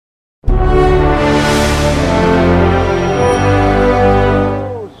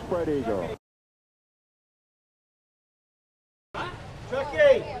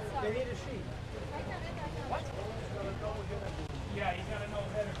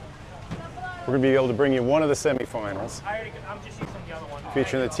We're going to be able to bring you one of the semifinals,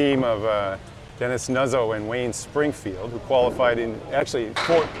 featuring the team of Dennis Nuzzo and Wayne Springfield, who qualified in actually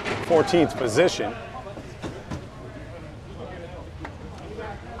 14th position.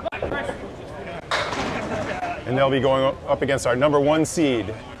 And they'll be going up against our number 1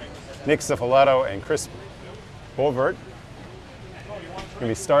 seed, Nick Zuffelato and Chris Boivert. We're going to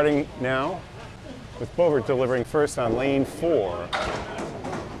be starting now with Boivert delivering first on lane 4.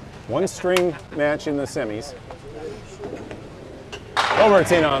 1 string match in the semis.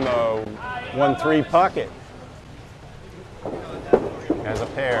 Boivert's in on the 1-3 pocket. As a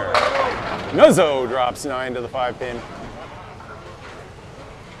pair. Nuzzo drops 9 to the 5-pin.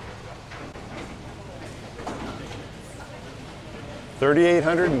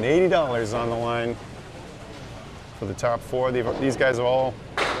 $3,880 on the line for the top 4. These guys have all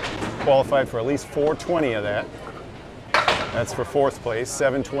qualified for at least 420 of that. That's for 4th place.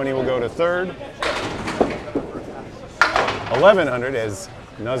 720 will go to 3rd. 1,100 as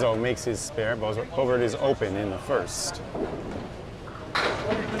Nuzzo makes his spare. Boivert is open in the 1st.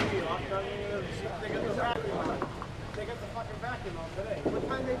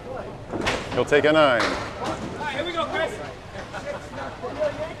 He'll take a 9. Here we go, Chris.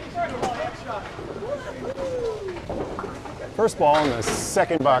 First ball in the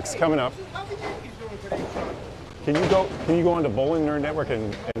 2nd box coming up. Can you go onto Bowling Nerd Network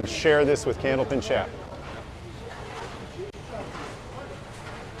and share this with Candlepin chat?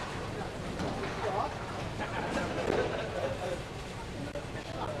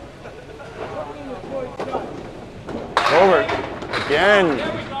 Boivert again,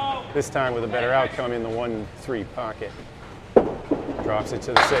 this time with a better outcome in the 1-3 pocket. Drops it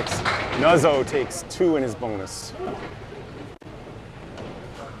to the 6. Nuzzo takes 2 in his bonus.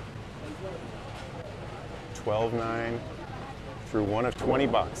 12-9 through 1 of 20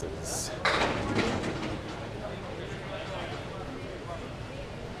 boxes.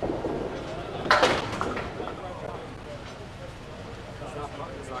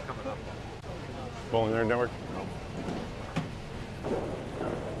 Bowling Nerd Network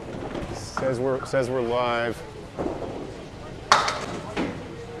says we're live.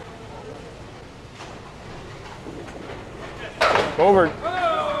 Boivert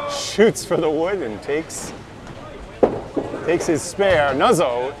shoots for the wood and takes his spare.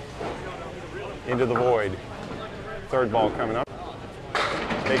 Nuzzo into the void. 3rd ball coming up.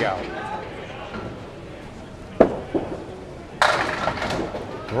 Big out.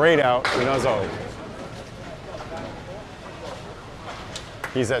 Great out for Nuzzo.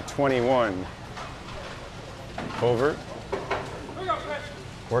 He's at 21. Boivert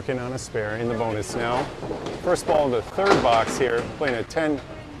working on a spare in the bonus now. First ball in the 3rd box here, playing a 10.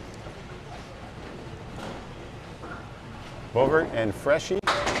 Boivert and Freshie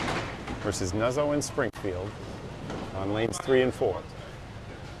versus Nuzzo and Springfield on lanes 3 and 4.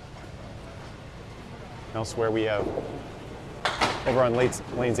 Elsewhere we have, over on lanes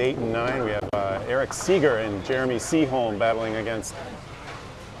 8 and 9, we have Eric Seagar and Jeremy Seaholm battling against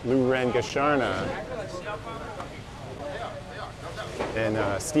Lou Ren Gasharna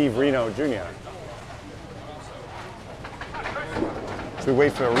and Steve Reno Jr. So we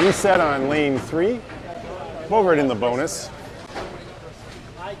wait for a reset on lane 3. Boivert in the bonus.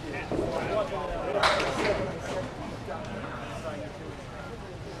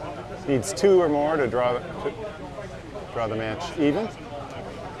 Needs 2 or more to draw the match even.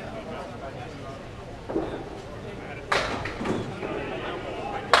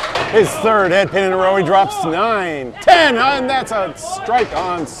 His 3rd head pin in a row. He drops 9, 10, and that's a strike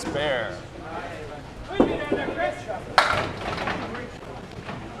on spare.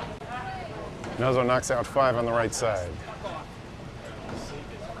 Nuzzo knocks out 5 on the right side.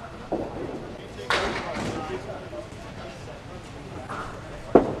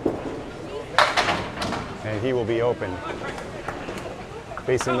 And he will be open.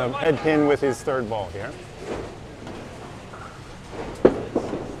 Facing the head pin with his 3rd ball here.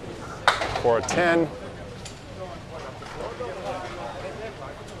 For a 10.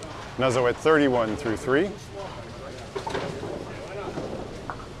 Nuzzo at 31 through 3.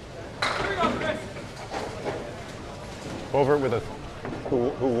 Boivert with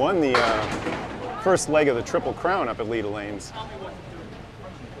who won the first leg of the Triple Crown up at Leda Lanes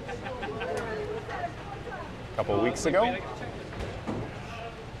a couple of weeks ago.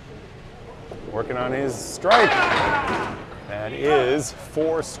 Working on his strike. That is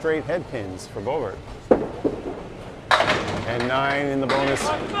 4 straight head pins for Boivert. And 9 in the bonus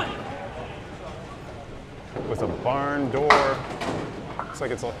with a barn door. Looks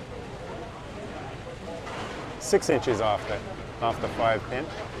like it's 6 inches off the 5 pin.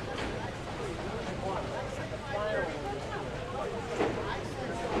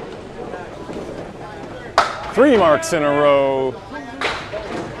 3 marks in a row.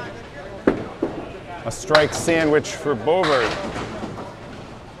 A strike sandwich for Boivert.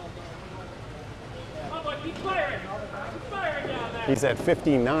 He's at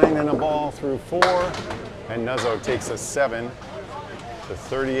 59 and a ball through 4, and Nuzzo takes a 7 to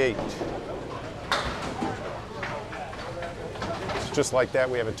 38. Just like that,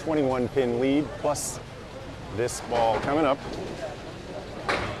 we have a 21-pin lead, plus this ball coming up.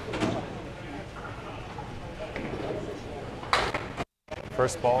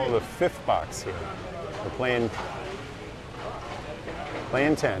 First ball of the 5th box here. We're playing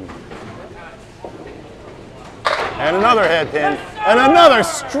 10. And another head pin, and another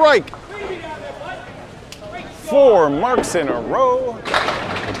strike. 4 marks in a row.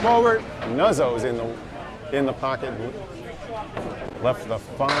 Boivert, Nuzzo's in the pocket. Left the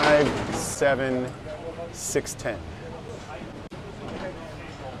 5, 7, 6, 10.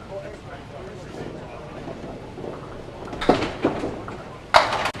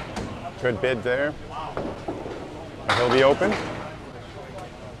 Good bid there. And he'll be open.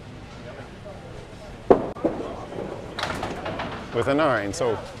 With a 9,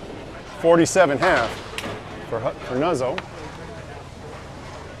 so 47.5 for Nuzzo.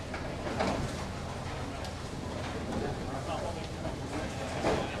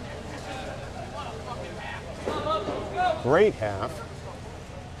 Great half.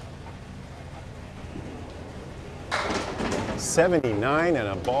 79 and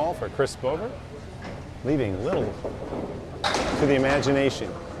a ball for Chris Boivert, leaving little to the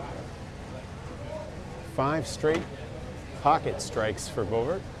imagination. 5 straight pocket strikes for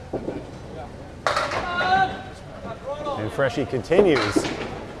Boivert. And Freshie continues,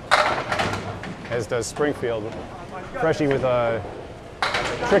 as does Springfield. Freshie with a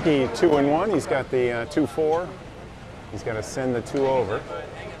tricky 2-1. He's got the 2-4. He's got to send the 2 over.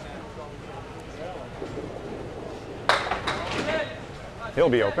 He'll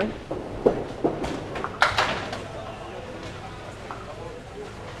be open.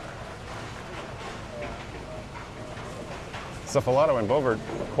 Zuffelato and Boivert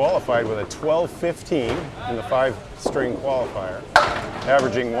qualified with a 12-15 in the 5-string qualifier,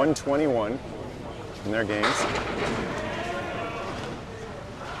 averaging 121 in their games.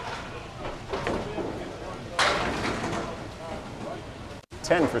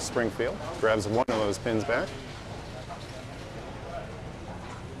 $10 for Springfield, grabs one of those pins back.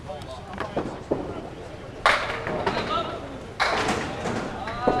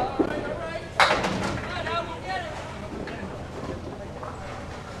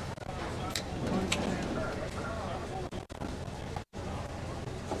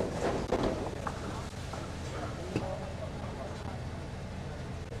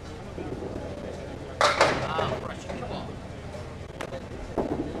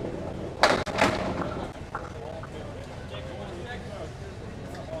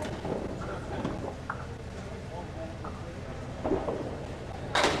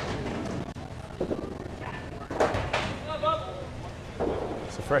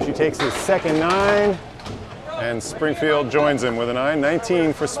 Freshie takes his second 9, and Springfield joins him with a 9.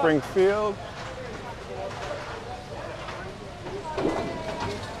 19 for Springfield.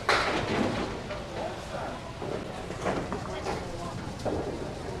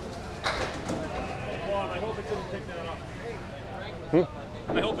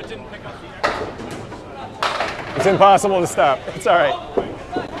 I hope it didn't pick up. It's impossible to stop. It's all right.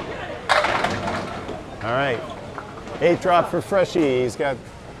 All right. 8 drop for Freshie. He's got,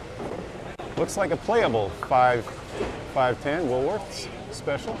 looks like a playable 5-10 Woolworth's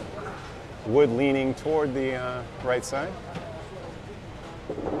special. Wood leaning toward the right side.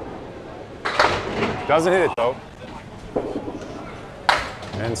 Doesn't hit it though.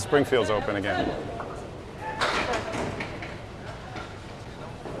 And Springfield's open again.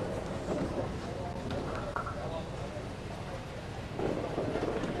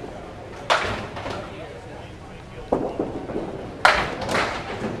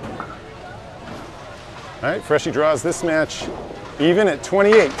 All right, Freshie draws this match even at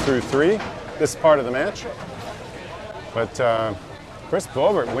 28 through 3, this part of the match. But Chris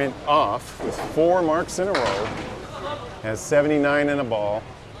Boivert went off with 4 marks in a row, has 79 and a ball.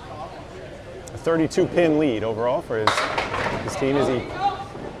 A 32-pin lead overall for his team as he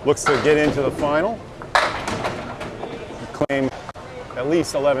looks to get into the final and claim at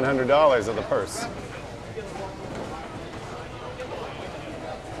least $1,100 of the purse.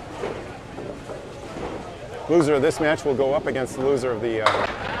 Loser of this match will go up against the loser of the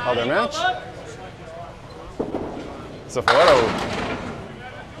other match. Zuffelato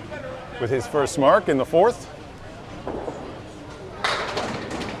with his first mark in the 4th.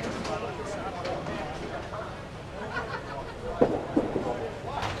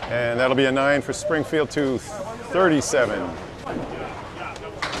 that'll be a 9 for Springfield to 37.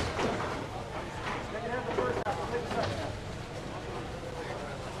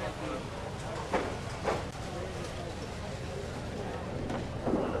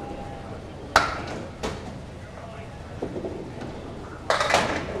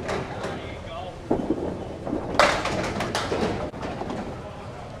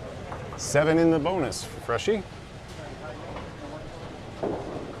 Seven in the bonus for Freshie.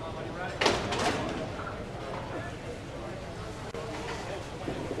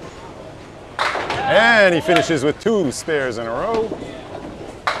 And he finishes with 2 spares in a row.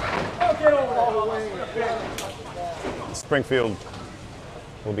 Springfield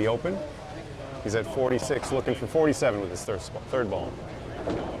will be open. He's at 46, looking for 47 with his third ball.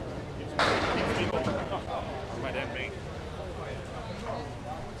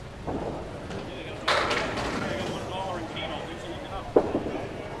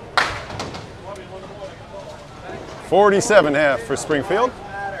 $47.5 for Springfield.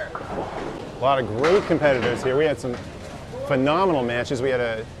 A lot of great competitors here. We had some phenomenal matches. We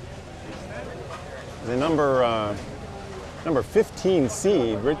had the number 15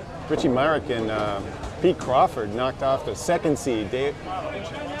 seed, Richie Myrick and Pete Crawford knocked off the 2nd seed,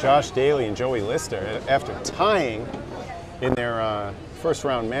 Josh Daly and Joey Lister, after tying in their first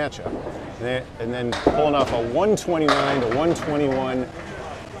round matchup. And then pulling off a 129 to 121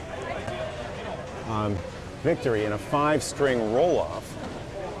 victory in a 5-string roll-off.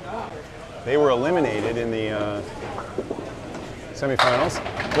 They were eliminated in the semifinals.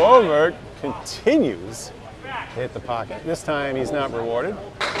 Boivert continues to hit the pocket. This time he's not rewarded.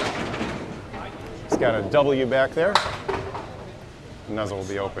 He's got a W back there. Nuzzo will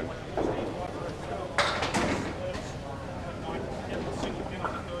be open.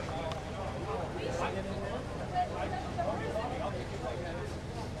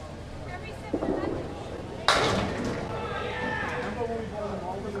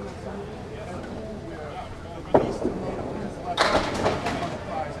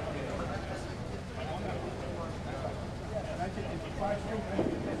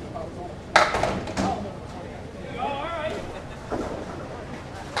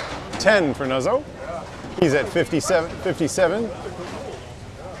 $10 for Nuzzo. He's at 57.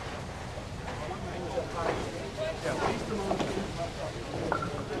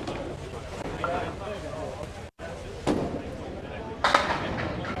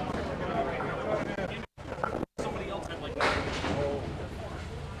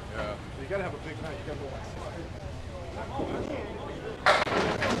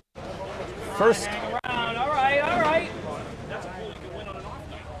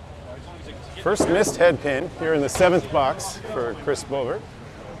 First missed head pin here in the 7th box for Chris Boivert,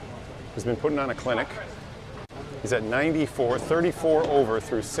 who's been putting on a clinic. He's at 94, 34 over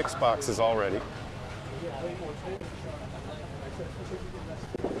through 6 boxes already.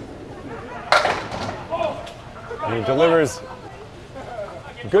 And he delivers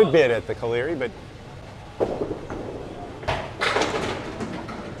a good bit at the Caleri, but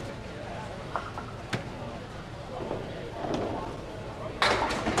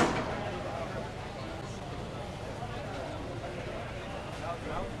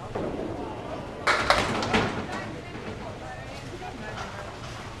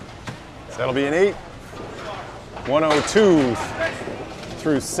that'll be an 8. 102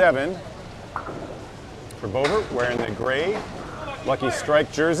 through 7 for Boivert, wearing the gray Lucky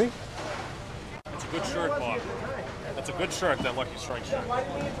Strike jersey. That's a good shirt, Bob. That's a good shirt, that Lucky Strike shirt.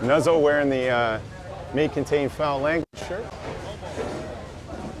 Nuzzo wearing the May Contain Foul Language shirt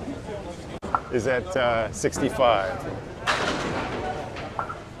is at 65.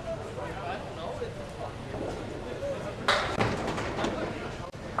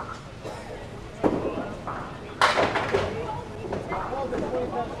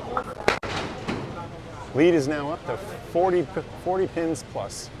 Lead is now up to 40 pins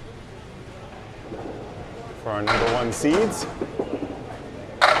plus for our number 1 seeds.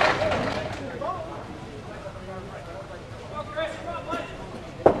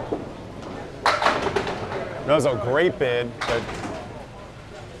 Nuzzo, great bid, but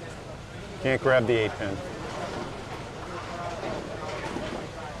can't grab the 8 pin.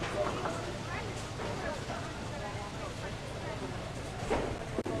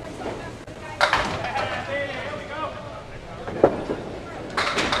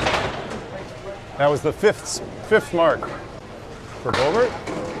 That was the fifth mark for Boivert.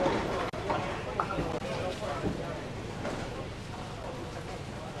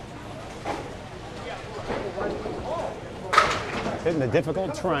 Hitting the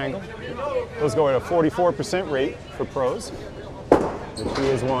difficult triangle. Those go at a 44% rate for pros. She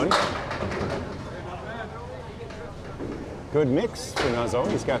is one. Good mix for Nuzzo.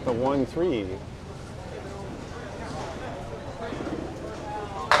 He's got the 1-3.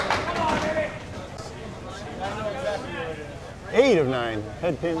 Eight of 9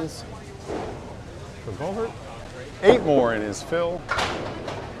 head pins for Boivert. 8 more in his fill.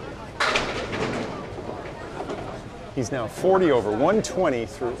 He's now 40 over 120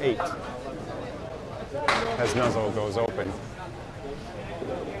 through 8 as Nuzzo goes open.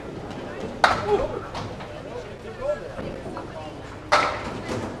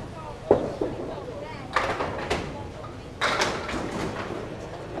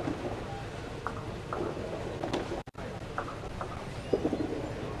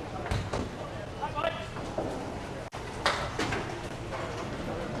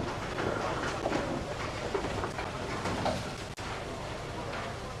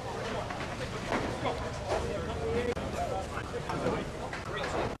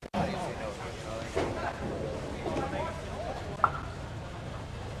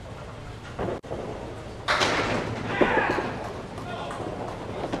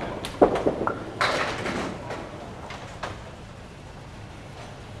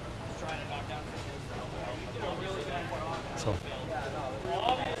 So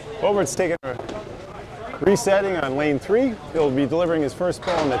Boivert's taking a resetting on lane 3. He'll be delivering his first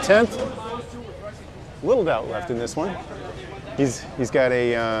ball in the 10th. Little doubt left in this one. He's got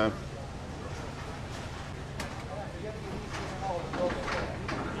a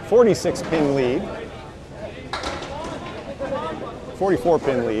 46 pin lead, 44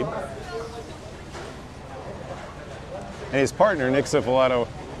 pin lead. And his partner, Nick Zuffelato,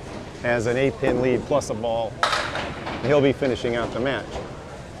 has an 8 pin lead plus a ball. And he'll be finishing out the match.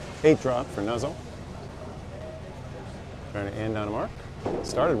 8 drop for Nuzzo. Trying to end on a mark.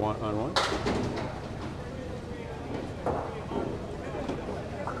 Started on one.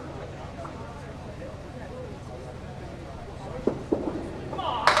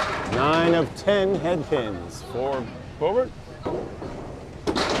 Nine of 10 head pins for Boivert.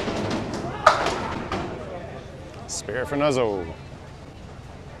 Spare for Nuzzo.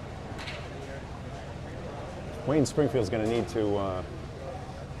 Wayne Springfield's going to need to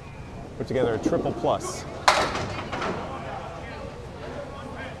put together a triple plus.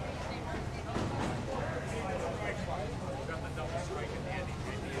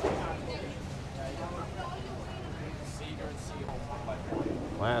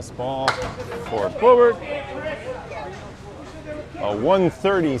 Last ball for Boivert. A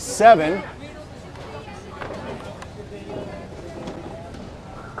 137.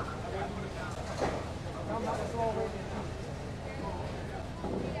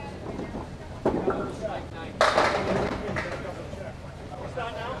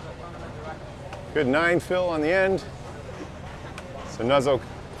 Good 9 fill on the end. So Nuzzo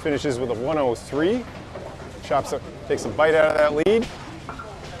finishes with a 103. Chops up, takes a bite out of that lead.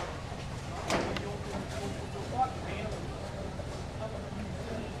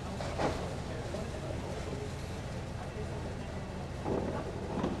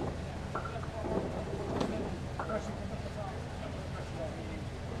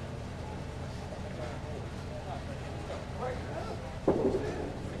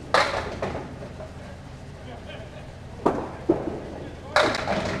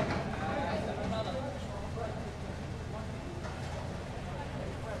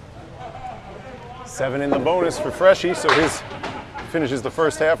 Seven in the bonus for Freshie, so his finishes the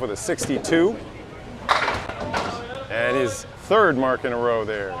first half with a 62. And his 3rd mark in a row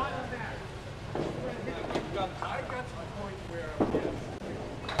there.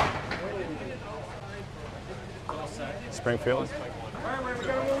 Springfield.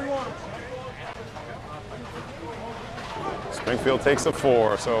 Springfield takes a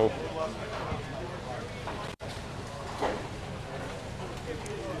 4, so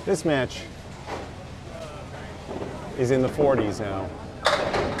this match is in the 40s now.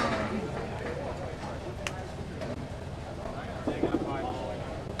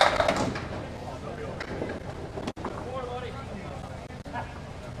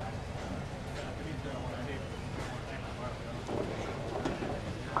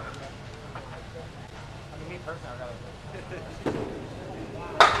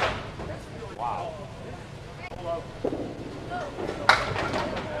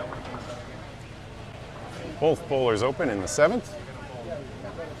 Both bowlers open in the 7th.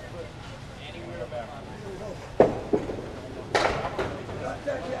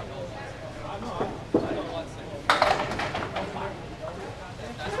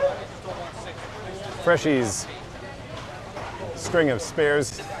 Freshie's string of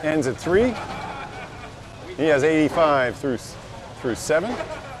spares ends at 3. He has 85 through through 7.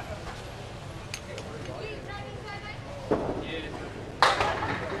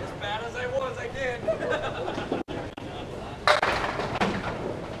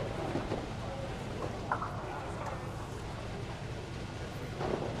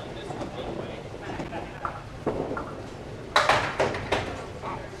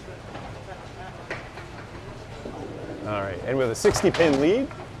 All right, and with a 60-pin lead,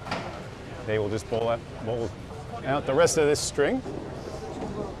 they will just bowl out the rest of this string.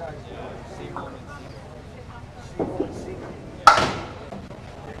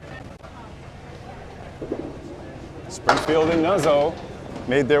 Springfield and Nuzzo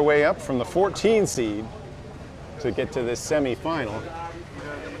made their way up from the 14 seed to get to this semi-final.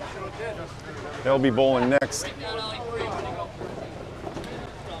 They'll be bowling next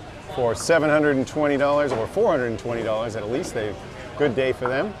for $720 or $420 at least. A good day for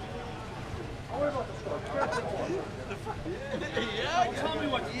them.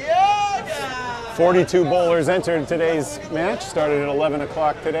 42 bowlers entered today's match. Started at 11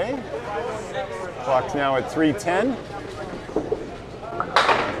 o'clock today. Clock's now at 3:10.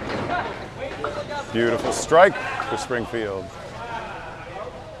 Beautiful strike for Springfield.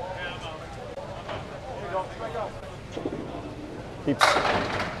 Keeps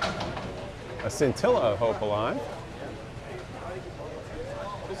a scintilla of hope alive.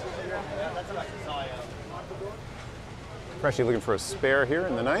 Freshie looking for a spare here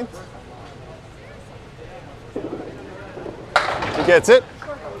in the 9th. He gets it.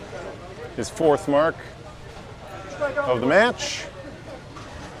 His 4th mark of the match.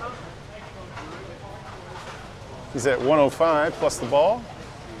 He's at 105 plus the ball.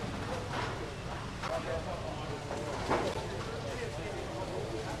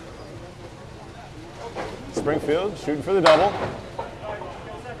 Springfield shooting for the double.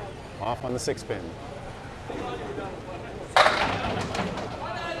 Off on the 6-pin.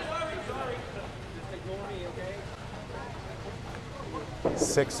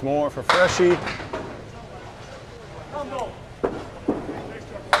 Six more for Freshie.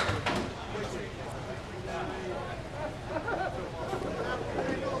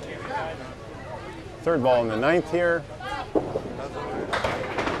 Third ball in the 9th here.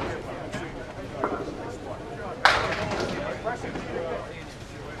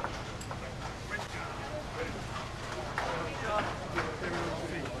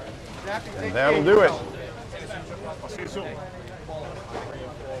 And that'll do it.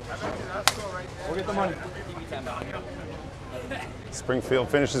 We'll get the money. Springfield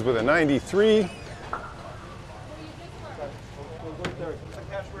finishes with a 93.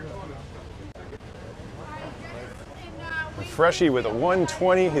 And Freshie with a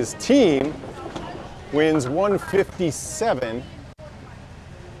 120. His team wins 157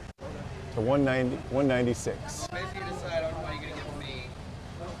 to 196.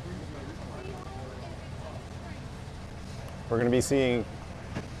 We're going to be seeing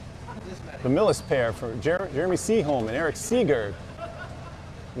the Millis pair for Jeremy Seaholm and Eric Seagar.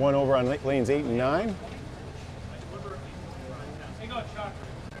 One over on lanes 8 and 9.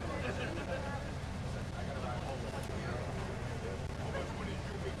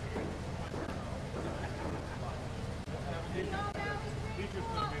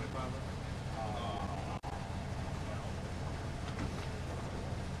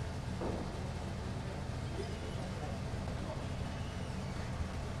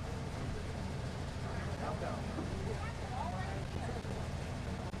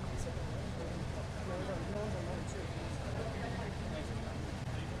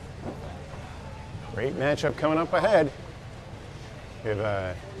 Great matchup coming up ahead. We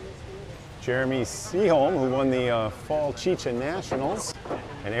have Jeremy Seaholm, who won the Fall Chicha Nationals,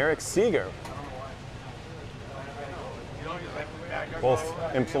 and Eric Seagar. Both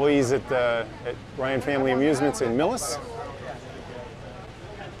employees at Ryan Family Amusements in Millis.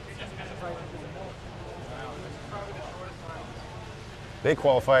 They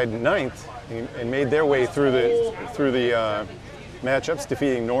qualified 9th and made their way through the matchups,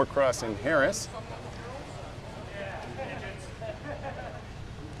 defeating Norcross and Harris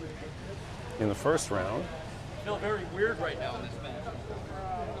in the first round. I feel very weird right now in this match.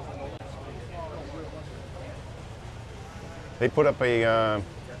 They put up a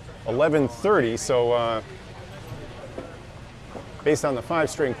 11:30, so based on the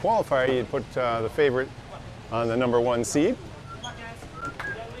 5-string qualifier, you'd put the favorite on the number 1 seed.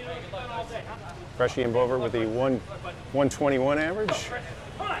 Freshie and Boivert with a 121 average.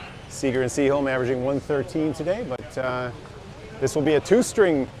 Seagar and Seaholm averaging 113 today, but this will be a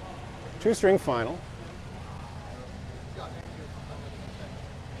two-string final.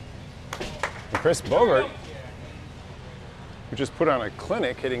 And Chris Boivert who just put on a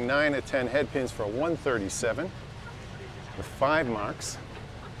clinic, hitting 9 of 10 head pins for a 137 with 5 marks.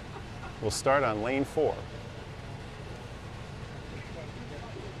 We'll start on lane 4.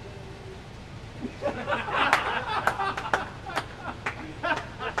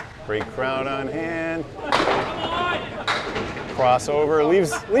 Great crowd on hand. Crossover,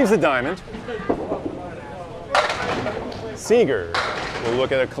 leaves the diamond. Seagar will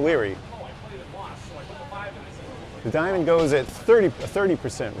look at a Caleri. The diamond goes at a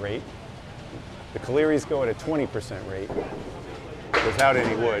 30% rate. The Caleris go at a 20% rate without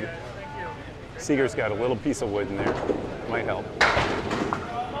any wood. Seagar's got a little piece of wood in there. Might help.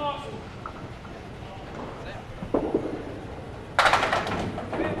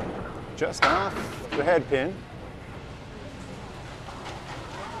 Just off the head pin.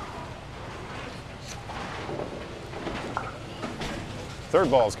 Third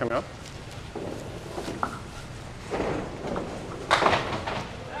ball's coming up.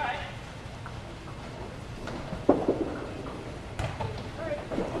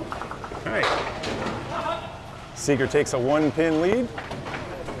 All right. Seagar takes a 1-pin lead.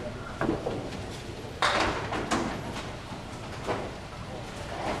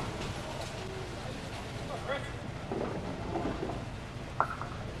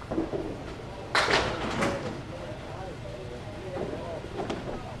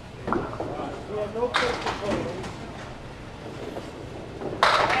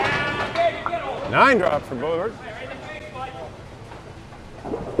 Nine drop for Boivert.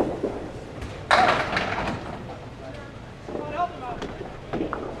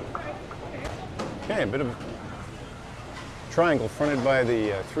 Okay, a bit of triangle fronted by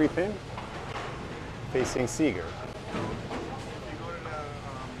the 3-pin facing Seagar.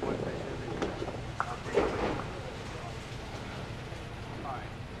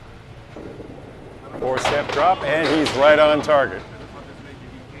 Four-step drop, and he's right on target.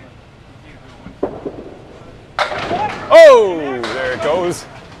 Oh, there it goes.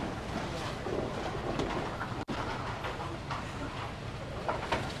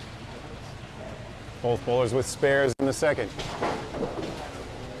 Both bowlers with spares in the second.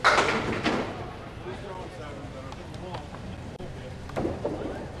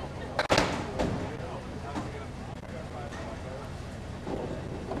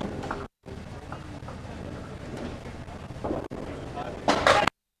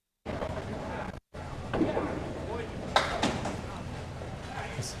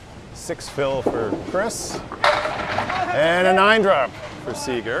 Six fill for Chris, and a 9 drop for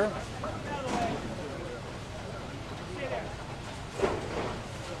Seagar.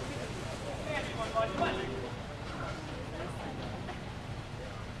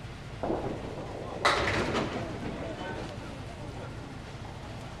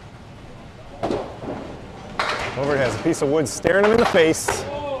 Boivert has a piece of wood staring him in the face,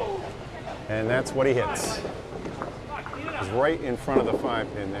 and that's what he hits. He's right in front of the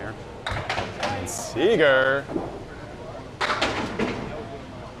 5-pin there. And Seagar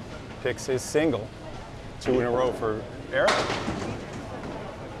picks his single. 2 in a row for Eric.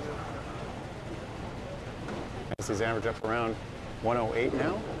 Has his average up around 108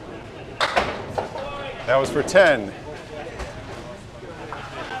 now. That was for 10.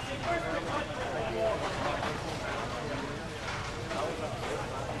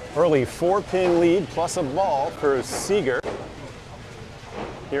 Early 4-pin lead plus a ball for Seagar.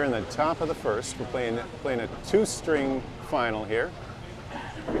 Here in the top of the first, we're playing a 2-string final here.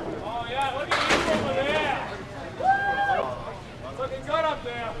 Oh yeah, look at you over there. It's looking good up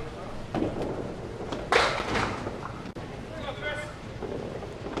there.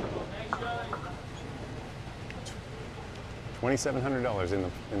 $2,700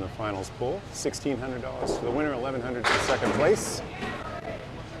 in the finals pool. $1,600 for the winner. $1,100 for second place.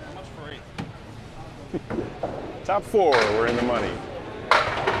 How much for 8th? Top 4 were in the money.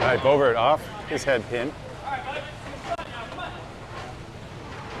 All right, Boivert off his head pin.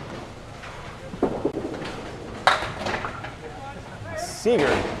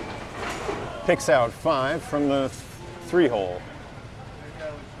 Seagar picks out 5 from the 3-hole.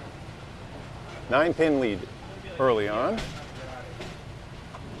 9-pin lead early on.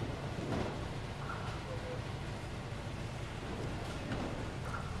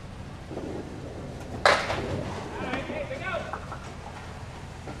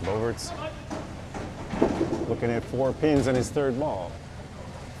 Boivert's looking at 4 pins on his third ball.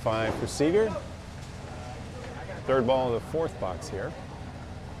 5 for Seagar. Third ball of the 4th box here.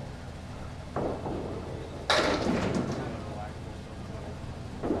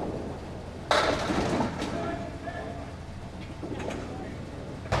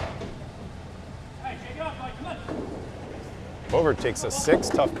 Boivert takes a 6,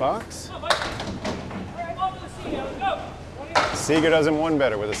 tough box. Seagar does him one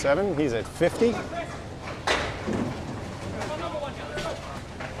better with a 7. He's at 50.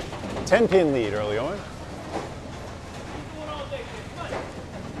 10-pin lead early on.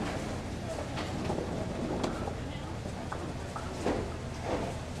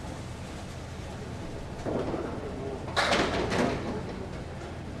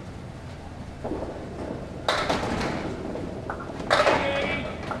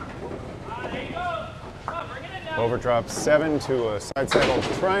 Boivert drops 7 to a side saddle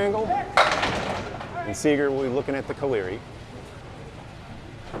triangle. And Seagar will be looking at the Caleri.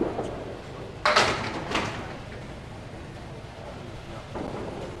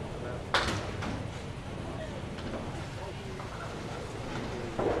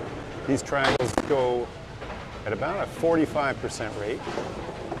 These triangles go at about a 45% rate.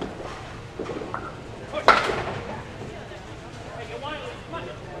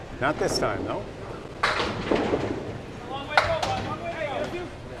 Not this time, though.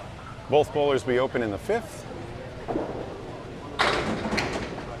 Both bowlers will be open in the 5th.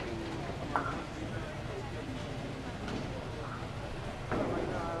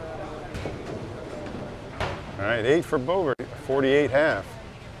 All right, 8 for Boivert, 48.5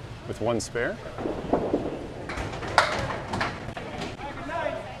 with 1 spare.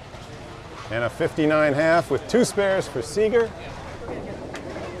 And a 59.5 with 2 spares for Seagar.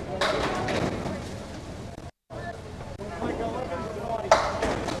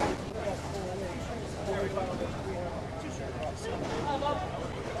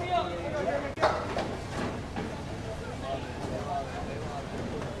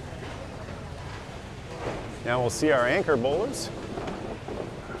 Now we'll see our anchor bowlers.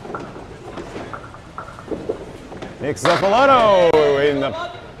 Nick Zuffelato in the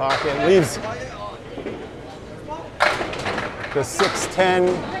pocket, leaves the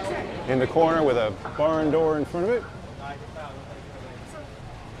 6-10 in the corner with a barn door in front of it.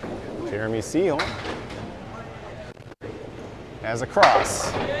 Jeremy Seaholm has a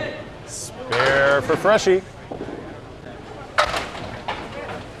cross. Spare for Freshie.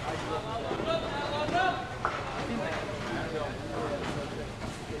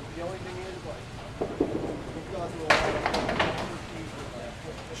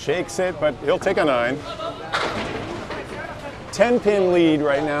 Shakes it, but he'll take a 9. 10-pin lead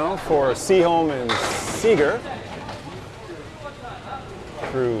right now for Seaholm and Seagar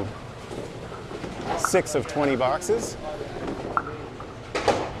through 6 of 20 boxes.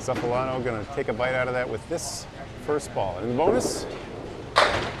 Zuffelato going to take a bite out of that with this first ball. And the bonus.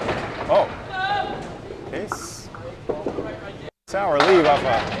 Oh. Okay. Sour leave off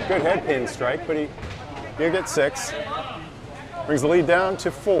a good head pin strike, but he'll get 6. Brings the lead down to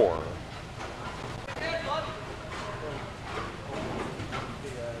 4.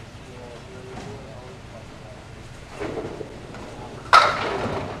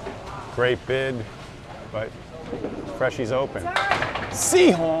 Great bid, but Freshie's open.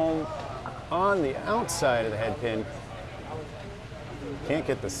 Seaholm on the outside of the head pin. Can't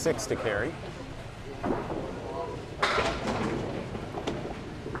get the 6 to carry.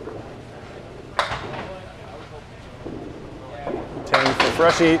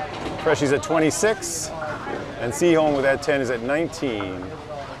 Freshie. Freshie's at 26, and Seaholm with that 10 is at 19.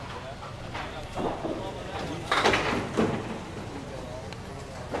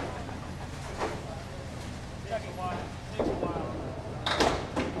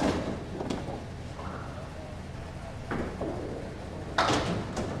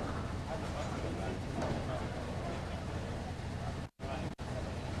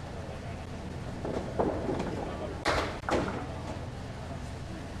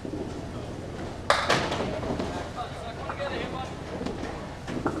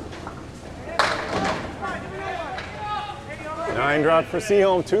 Nine drop for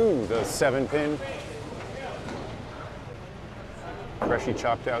Seaholm too, the 7-pin. Freshie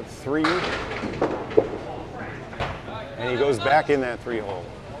chopped out 3. And he goes back in that 3-hole.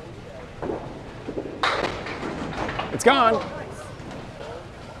 It's gone.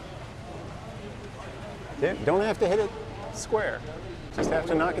 Don't have to hit it square. Just have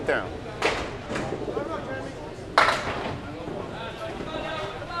to knock it down.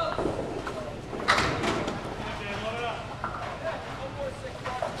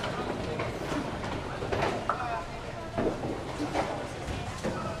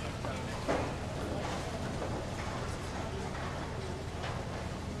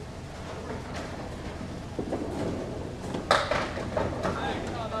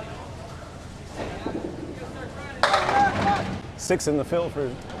 Six in the fill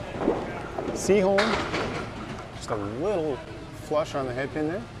for Seaholm. Just a little flush on the head pin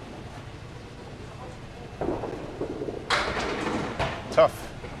there. Tough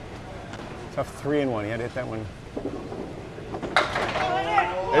 3-1. He had to hit that one.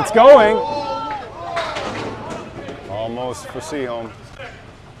 It's going. Almost for Seaholm.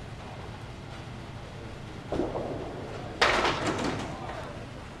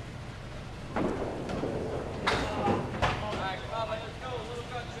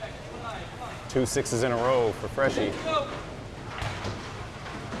 Two sixes in a row for Freshie.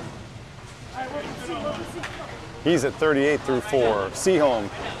 He's at 38 through 4. Seaholm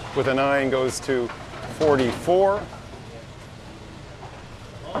with a 9 goes to 44.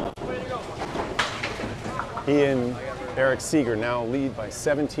 He and Eric Seagar now lead by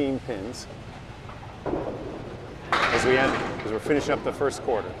 17 pins as we're finishing up the first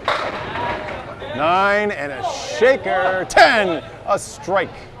quarter. 9 and a shaker. 10, a strike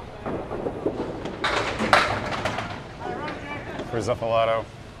for Zuffelato.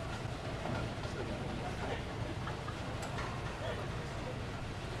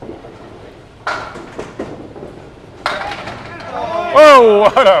 Oh,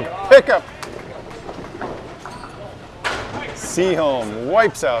 what a pickup! Seaholm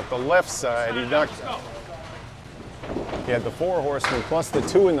wipes out the left side. He had the 4 horsemen plus the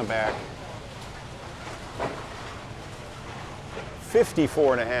 2 in the back.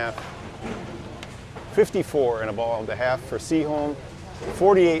 54 and a half. 54 and a ball and a half for Seaholm.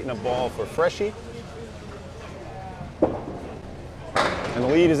 48 and a ball for Freshie. And the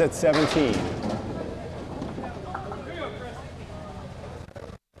lead is at 17.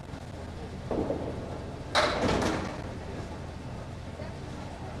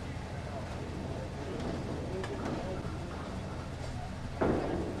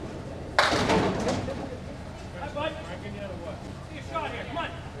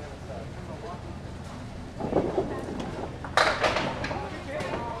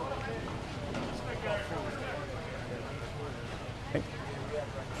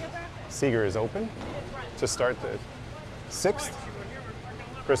 Seagar is open to start the 6th.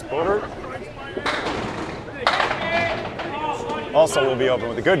 Chris Boivert also will be open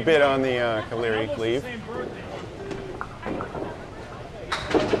with a good bid on the Caleri leave.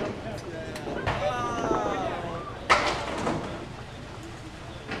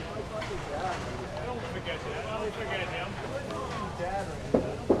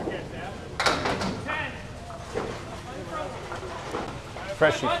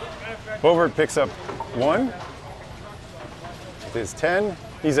 Freshie. Boivert picks up 1. With his 10.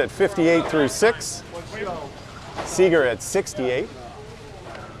 He's at 58 through 6. Seagar at 68.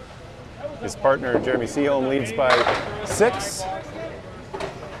 His partner, Jeremy Seaholm, leads by 6.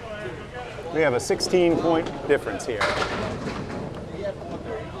 We have a 16-point difference here.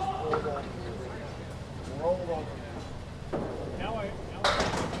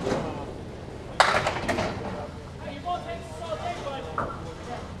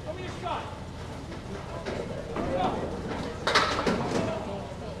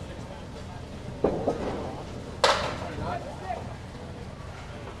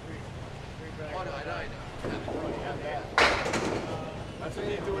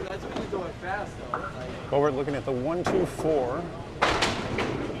 Boivert looking at the 1-2-4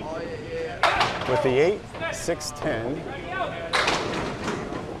 with the 8, 6, 10.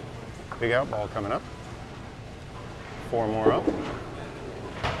 Big out ball coming up. 4 more up.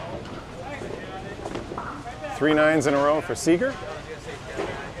 3 9s in a row for Seagar.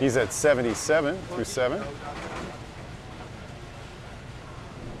 He's at 77 through 7.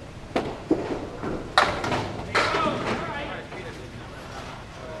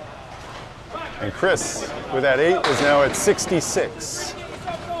 And Chris, with that 8, is now at 66.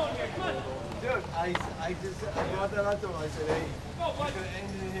 Dude, I brought that up to him. I said, hey, he could have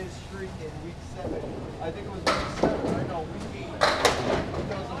ended his streak in week 7. I think it was week 7. I know, week 8.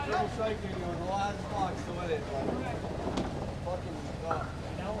 There was a triple strike and he was the last box to win it. Like, fucking God.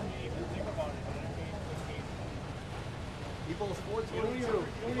 Now when you think about it, he bowls 422.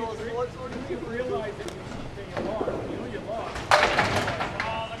 He bowls 422. You realize that you lost. You know you lost.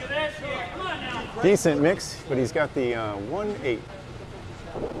 Look at this here. Come on now. Decent mix, but he's got the 1-8.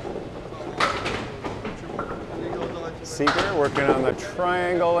 Seagar working on the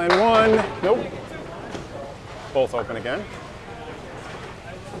triangle and 1. Nope. Both open again.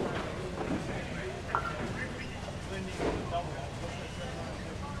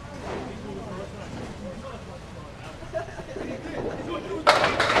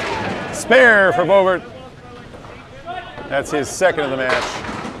 Spare for Boivert. That's his 2nd of the match.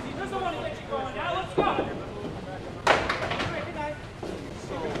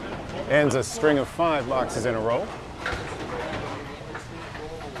 Ends a string of 5 boxes in a row.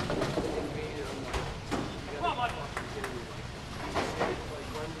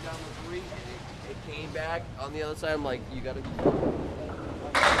 came back on the other side. I'm like, you gotta.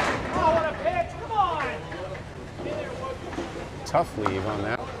 Oh, what a pitch! Come on! Tough leave on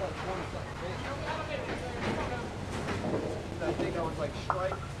that. I think I was like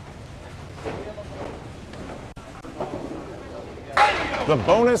strike. The It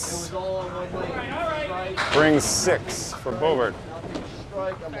bonus was all on one lane. Strike, brings 6 for Boivert. nothing,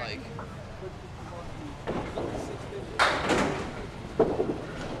 strike. I'm like.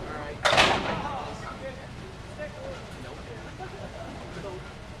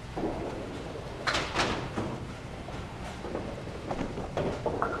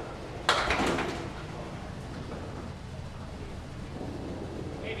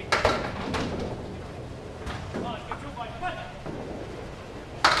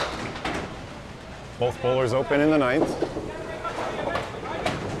 Both bowlers open in the 9th.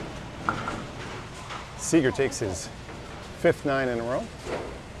 Seagar takes his 5th 9 in a row.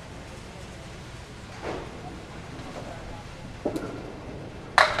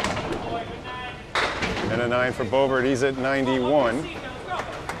 And a 9 for Boivert. He's at 91.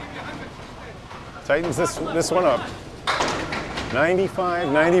 Tightens this one up.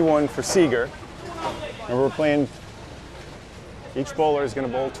 95-91 for Seagar. And we're playing, each bowler is going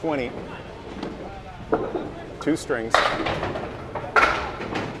to bowl 20. 2 strings.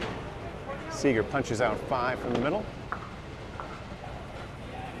 Seagar punches out 5 from the middle.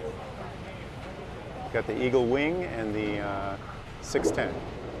 Got the eagle wing and the 6-10.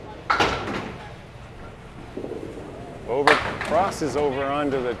 Over, crosses over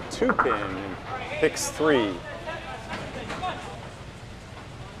onto the 2-pin and picks 3.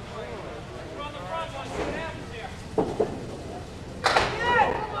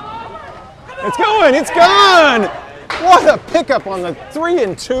 It's going, it's gone! What a pickup on the 3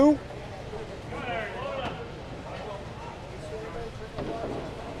 and 2.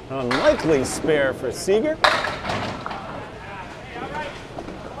 Unlikely spare for Seagar.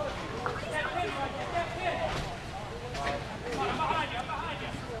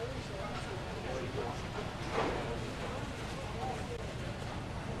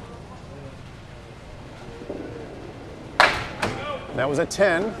 That was a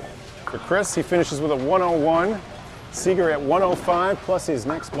 10 for Chris. He finishes with a 101. Seagar at 105 plus his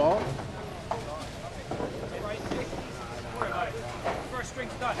next ball.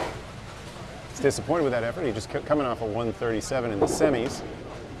 He's disappointed with that effort. He just kept coming off a 137 in the semis.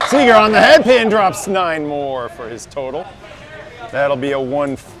 Seagar on the head pin drops 9 more for his total. That'll be a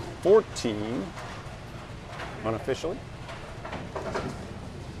 114 unofficially.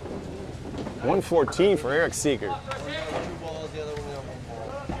 114 for Eric Seagar. 2 balls, the other one got 1 ball.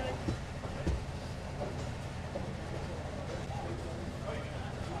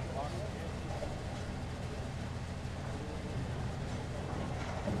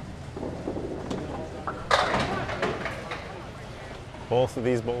 Both of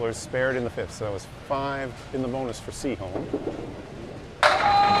these bowlers spared in the 5th, so that was 5 in the bonus for Seaholm.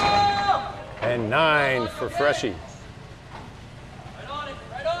 And 9 for Freshie.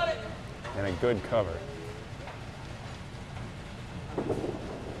 And a good cover.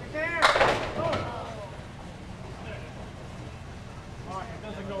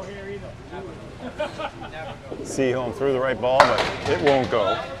 Seaholm threw the right ball, but it won't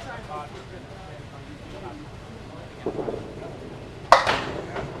go.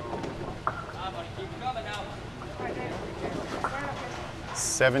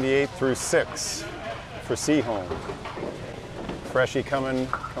 '78 through 6 for Seaholm. Freshie coming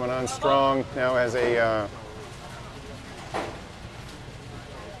on strong. Now has a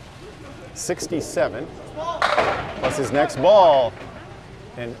 67 plus his next ball,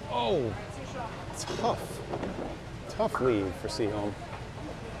 and oh, tough lead for Seaholm.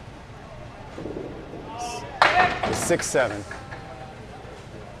 6-7.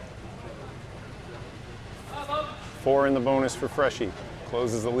 4 in the bonus for Freshie.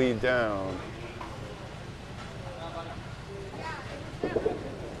 Closes the lead down.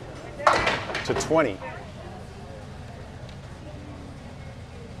 To 20.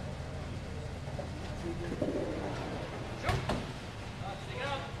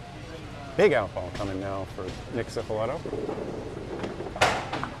 Big outball coming now for Nick Zuffelato.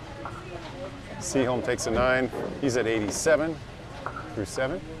 Seaholm takes a 9. He's at 87 through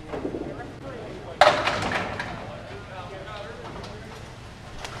 7.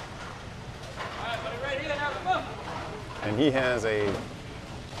 And he has a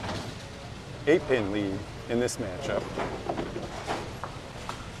 8-pin lead in this matchup.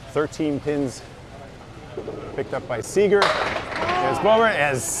 13 pins picked up by Seagar. There's Boivert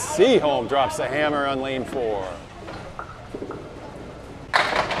as Seaholm drops the hammer on lane 4.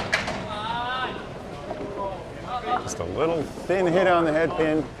 Just a little thin hit on the head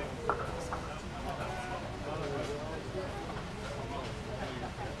pin.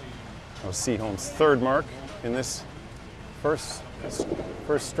 That was Seaholm's third mark in this first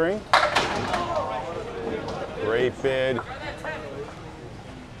string. Great bid.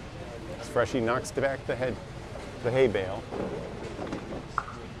 As Freshie knocks back the hay bale.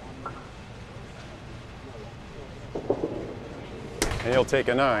 And he'll take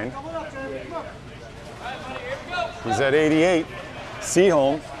a 9. He's at 88.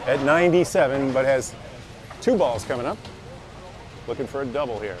 Seaholm at 97, but has 2 balls coming up. Looking for a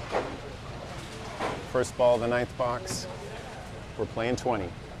double here. First ball of the 9th box. We're playing 20.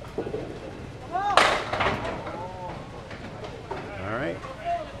 All right.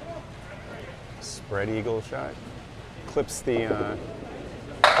 Spread eagle shot. Clips the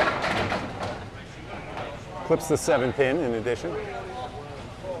 7 pin in addition.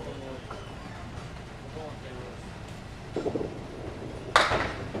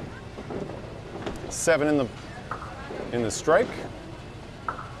 Seven in the strike.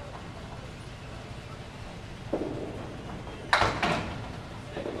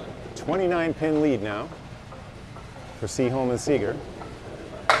 $29 pin lead now for Seaholm and Seagar.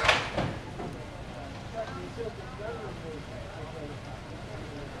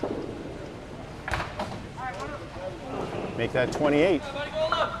 Make that 28.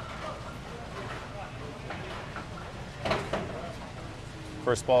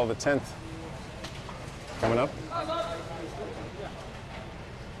 First ball of the 10th coming up.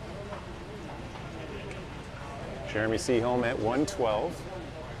 Jeremy Seaholm at 112.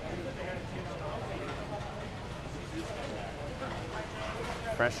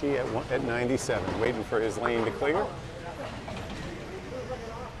 Freshie at 97, waiting for his lane to clear.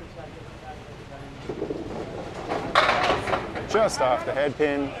 Just off the head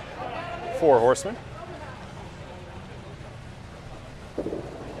pin, 4 horsemen.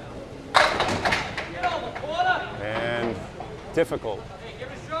 And difficult.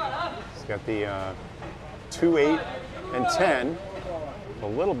 He's got the 2, 8, and 10. A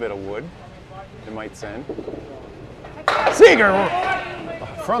little bit of wood it might send. Seagar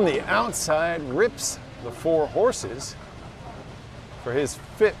from the outside rips the 4 horses for his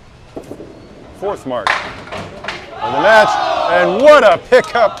 4th mark of the match. And what a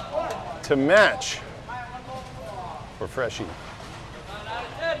pickup to match for Freshie.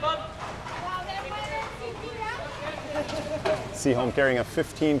 Seaholm carrying a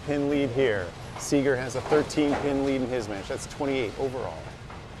 15-pin lead here. Seagar has a 13-pin lead in his match. That's 28 overall.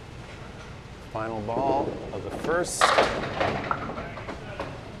 Final ball of the first.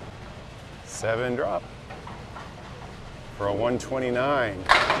 7 drop for a 129.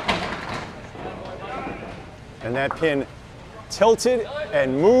 And that pin tilted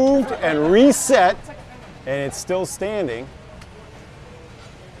and moved and reset, and it's still standing.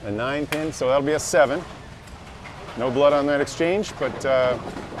 A 9 pin, so that'll be a 7. No blood on that exchange, but a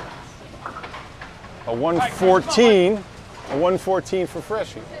 114. A 114 for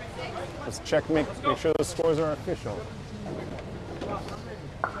Freshie. Let's check, make sure the scores are official.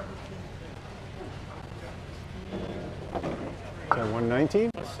 Is that 119?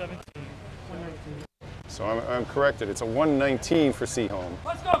 17. So I'm corrected. It's a 119 for Seaholm.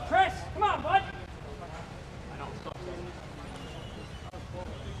 Let's go, Chris. Come on, bud.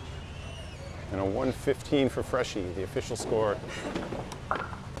 And a 115 for Freshie. The official score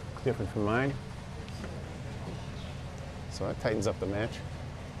different from mine. So that tightens up the match.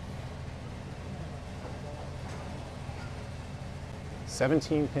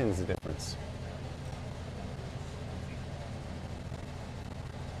 17 pins the difference.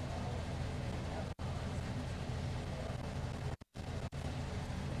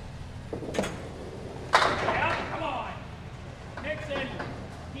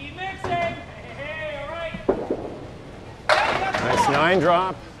 Nice 9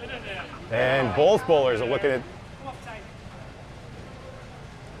 drop. And both bowlers are looking at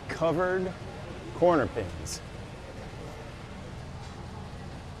covered corner pins.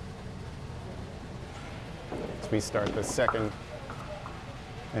 As we start the second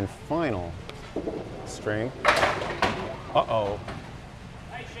and final string. Uh-oh.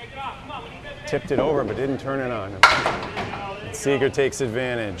 Tipped it over but didn't turn it on. Seagar takes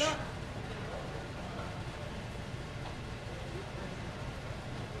advantage.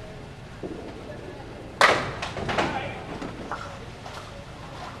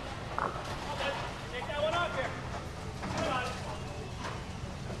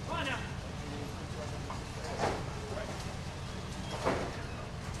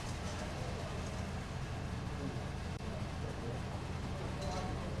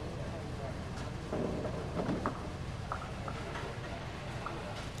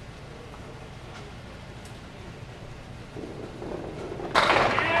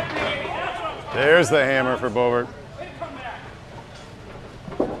 There's the hammer for Boivert.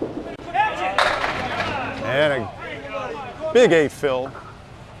 And a big 8 fill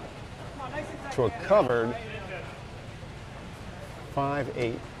to a covered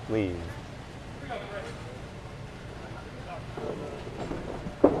 5-8 lead.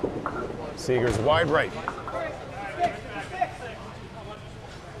 Seagar's wide right.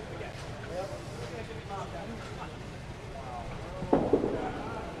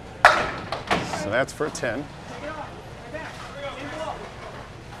 So that's for a 10.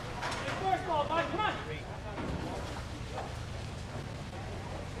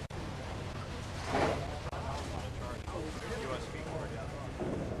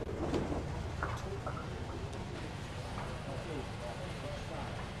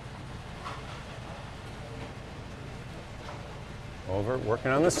 Over,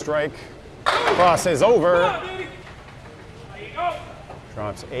 working on the strike. Cross is over.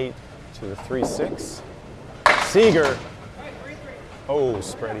 Drops 8 to the 3-6. Seagar. Oh,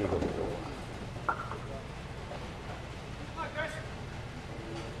 spread eagle.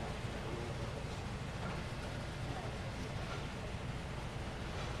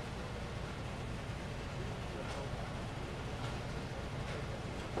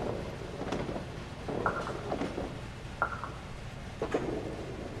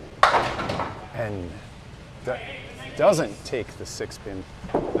 And doesn't take the 6-pin.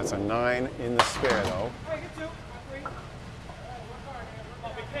 That's a 9 in the spare though.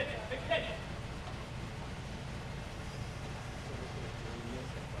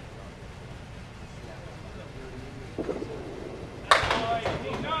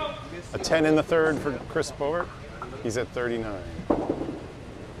 A 10 in the third for Chris Boivert. He's at 39.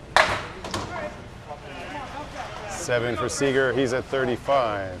 7 for Seagar. He's at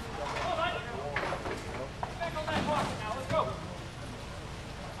 35.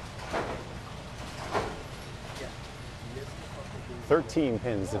 13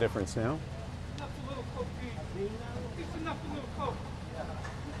 pins the difference now. Enough a little cocaine. It's enough a little coke.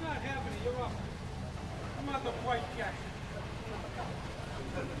 Who's not having it? You're up. I'm on the white jacket.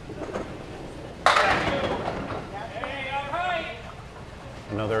 Hey, all right.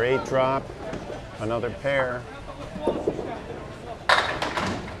 Another 8 drop, another pair.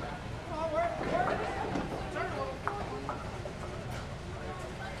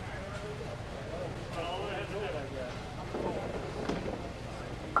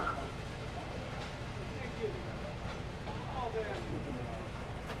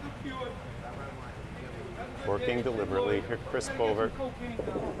 Working deliberately here, Chris Boivert.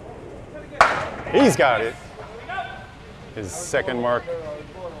 He's got it. His second mark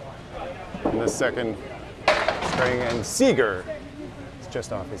in the second string, and Seagar is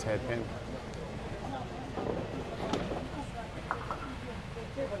just off his head pin.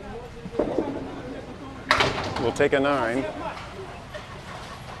 We'll take a 9.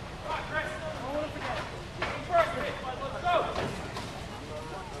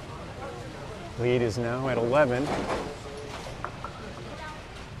 Lead is now at 11,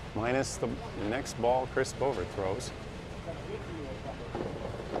 minus the next ball Chris Boivert throws.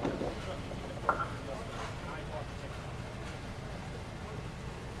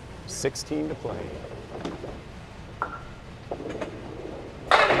 $16 to play.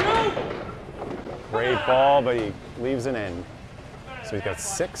 Great ball, but he leaves an end. So he's got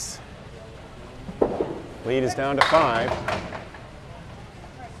 6. Lead is down to 5.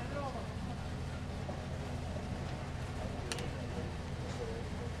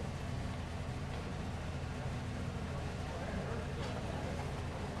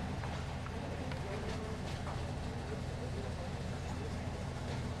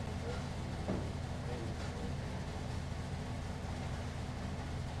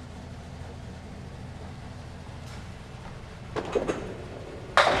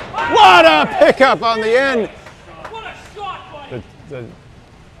 What a pickup on the end. What a shot, buddy. The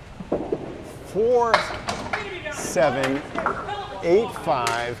 4-7,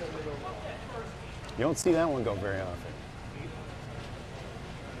 8-5. You don't see that one go very often.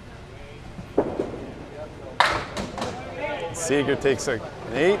 Seagar takes an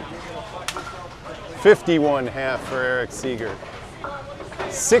 8. 51.5 for Eric Seagar.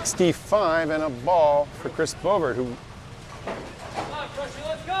 65 and a ball for Chris Boivert, who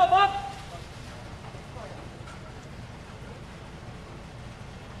Let's go, Bob.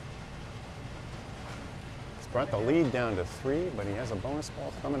 has brought the lead down to 3, but he has a bonus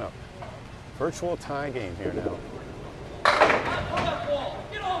ball coming up. Virtual tie game here now.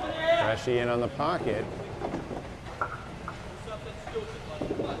 Freshy in on the pocket.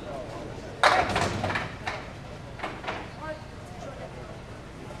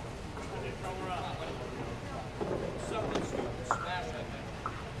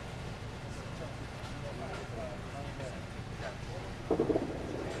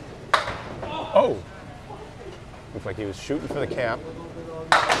 Oh! Looked like he was shooting for the cap.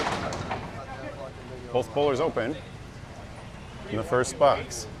 Both bowlers open in the first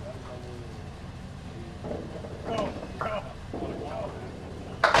box.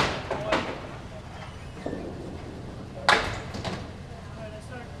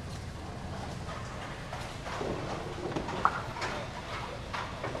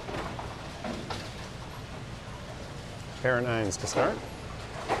 Pair of nines to start.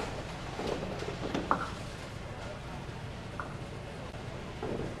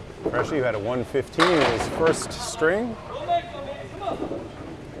 Freshie, who had a 115 in his first string.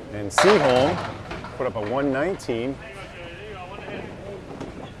 And Seaholm put up a 119.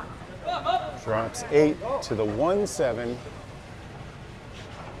 Drops 8 to the 1-7.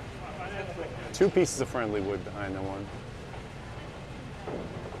 2 pieces of friendly wood behind the one.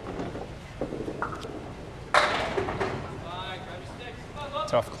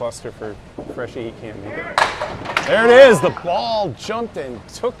 Tough cluster for Freshie, he can't make it. There it is, the ball jumped and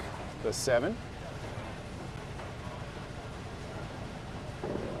took the 7.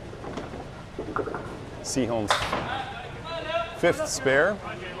 Seaholm's 5th spare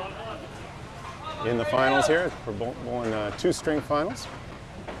in the finals here. We're bowling 2-string finals.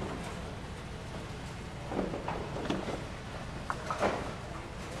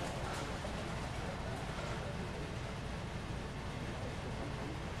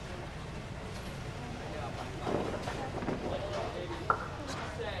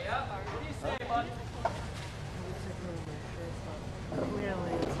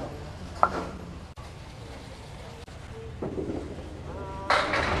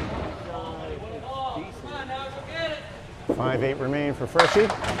 $5-8 remain for Freshie.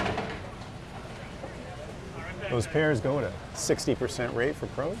 Those pairs go at a 60% rate for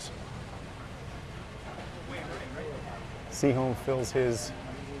pros. Seaholm fills his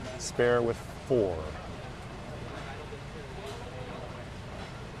spare with 4.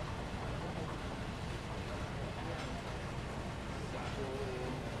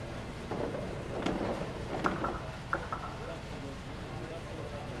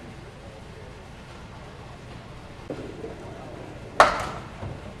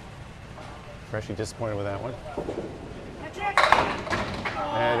 Freshie disappointed with that one.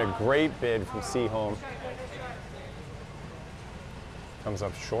 And a great bid from Seaholm. Comes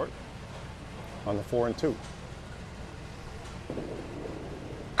up short on the 4 and 2.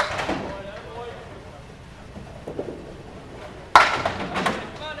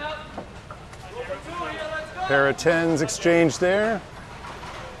 Pair of 10s exchanged there.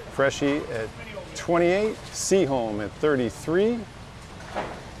 Freshie at 28, Seaholm at 33.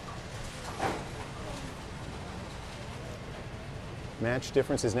 Match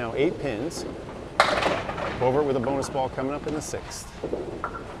difference is now 8 pins. Boivert with a bonus ball coming up in the 6th.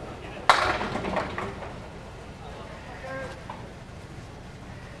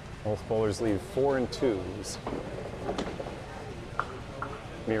 Both bowlers leave 4 and 2s.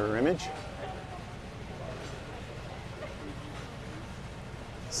 Mirror image.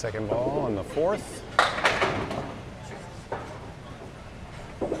 Second ball on the 4th.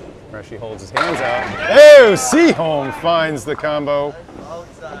 Freshie holds his hands out. Oh, Seaholm finds the combo.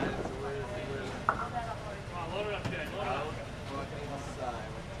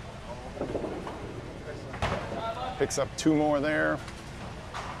 Picks up 2 more there.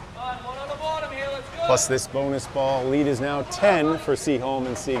 Plus this bonus ball. Lead is now 10 for Seaholm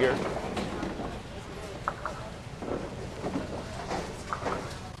and Seagar.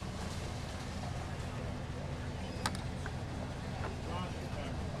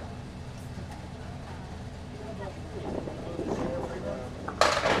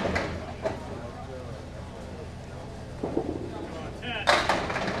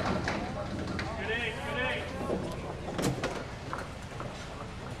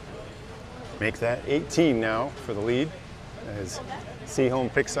 Make that 18 now for the lead as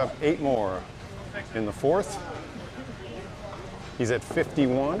Seaholm picks up 8 more in the 4th. He's at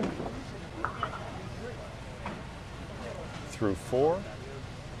 51 through 4.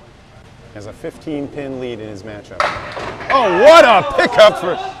 Has a 15-pin lead in his matchup. Oh, what a pickup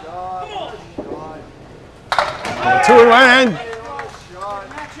for 2 and 1.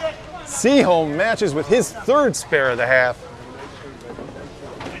 Seaholm matches with his 3rd spare of the half.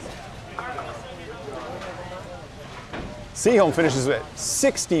 Seaholm finishes at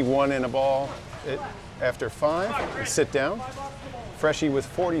 61 in a ball after 5. They sit down. Freshie with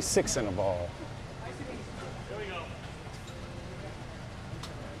 46 in a ball.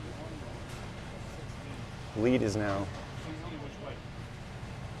 Lead is now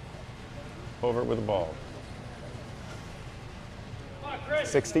Boivert with the ball.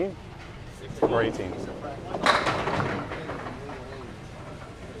 16 or 18?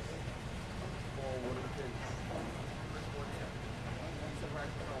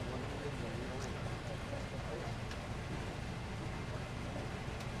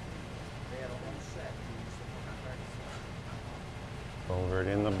 Boivert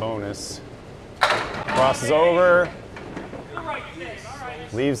in the bonus. Crosses over.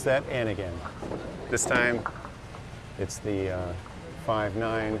 Leaves that in again. This time it's the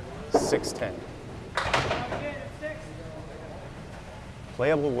 5-9, 6-10.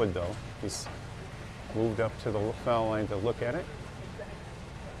 Playable wood though. He's moved up to the foul line to look at it.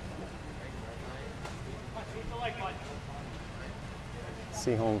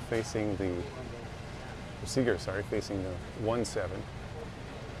 Seaholm facing the, Seagar, sorry, facing the 1-7.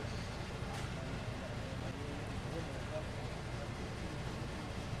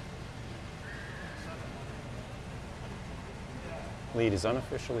 Lead is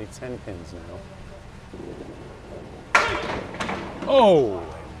unofficially 10 pins now. Oh!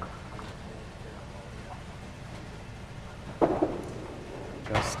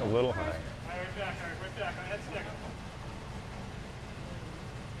 Just a little high. Right back, head stick.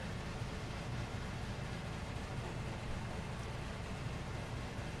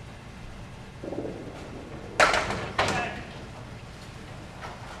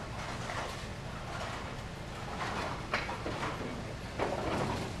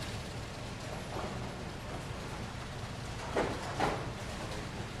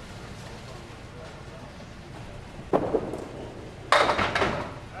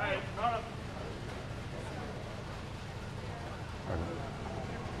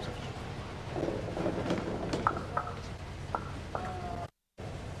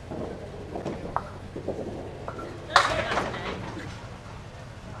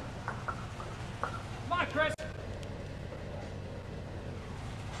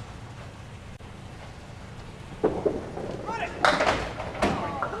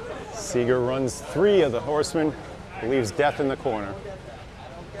 Seagar runs 3 of the horsemen, leaves death in the corner. I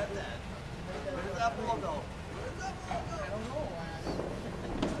don't get that. Where's that ball go?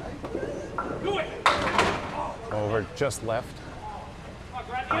 Do it! Over just left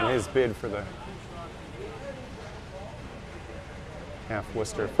on his bid for the half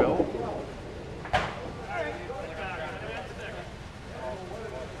Worcester fill.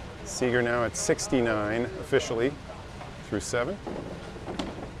 Seagar now at 69 officially through 7.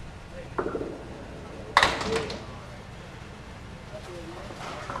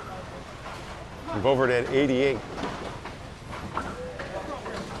 And Boivert at 88.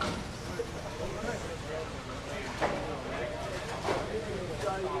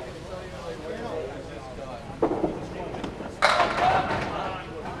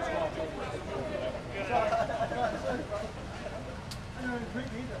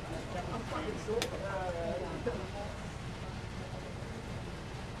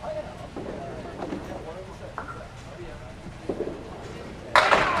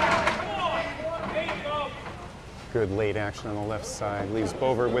 Good late action on the left side. Leaves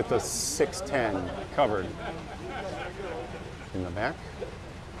Boivert with the 6-10 covered in the back.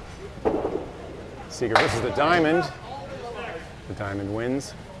 Seagar versus the diamond. The diamond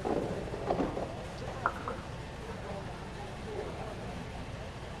wins.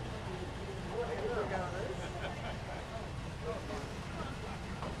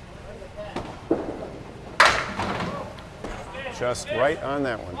 Just right on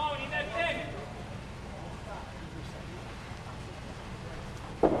that one.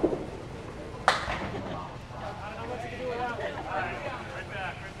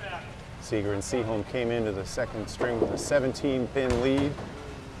 Seagar and Seaholm came into the second string with a 17-pin lead.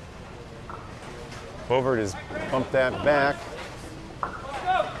 Boivert has bumped that back.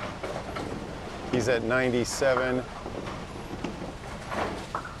 He's at 97.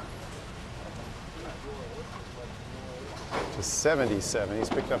 To 77. He's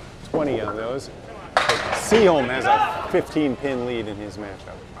picked up 20 on those. But Seaholm has a 15-pin lead in his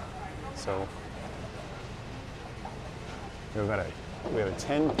matchup. So we have a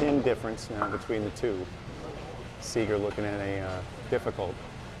 10-pin difference now between the two. Seagar looking at a difficult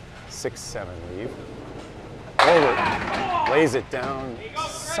 6-7 lead. Boivert lays it down,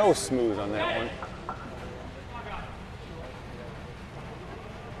 so smooth on that one.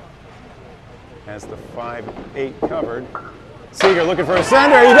 Has the 5-8 covered. Seagar looking for a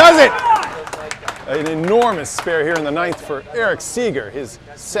sender, he does it! An enormous spare here in the 9th for Eric Seagar, his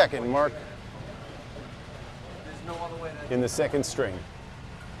second mark in the second string.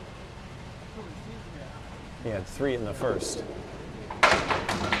 He had 3 in the first.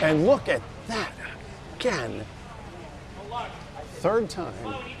 And look at that again. third time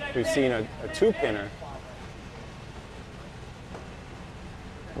we've seen a two-pinner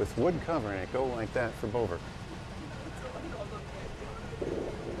with wood covering it go like that for Boivert.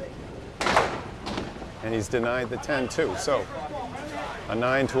 And he's denied the 10 too. So a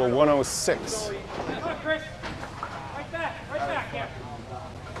 9 to a 106. Come on, Chris. Right back here.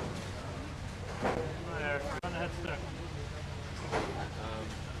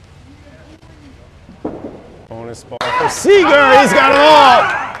 Bonus ball for Seagar. He's got it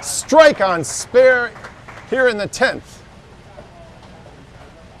all. Strike on spare here in the 10th.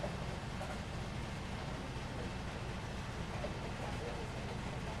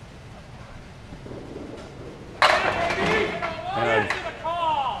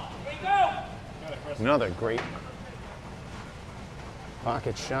 Another great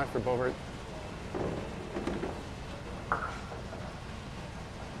pocket shot for Boivert.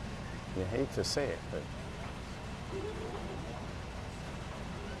 You hate to say it, but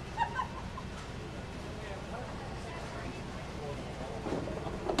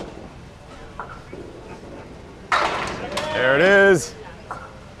there it is.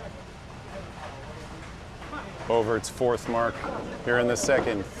 Boivert's fourth mark here in the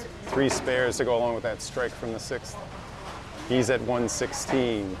second. 3 spares to go along with that strike from the 6th. He's at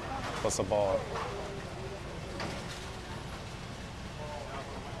 116 plus a ball.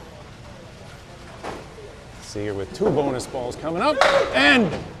 Seagar with 2 bonus balls coming up,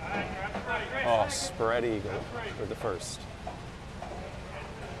 and spread eagle for the first.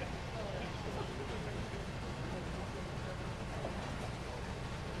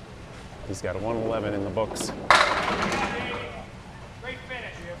 He's got a 111 in the books.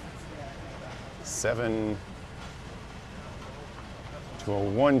 7 to a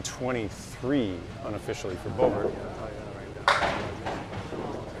 123 unofficially for Boivert.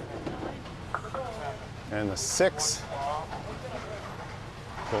 And the 6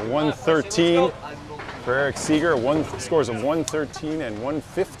 to a 113 for Eric Seagar. Scores of 113 and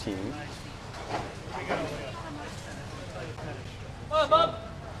 115. Come on, Bob.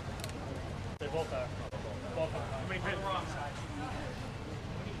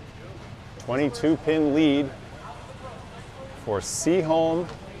 22-pin lead for Seaholm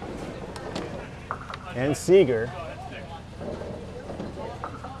and Seagar.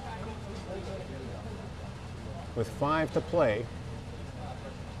 With 5 to play.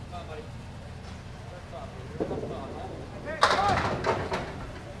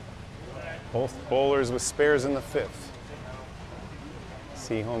 Both bowlers with spares in the 5th.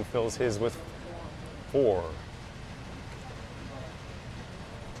 Seaholm fills his with 4.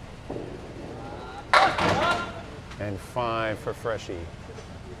 And 5 for Freshie.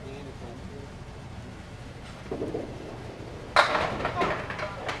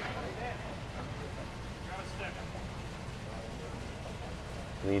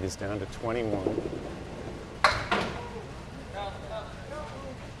 Lead is down to 21.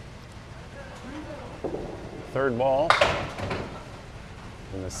 Third ball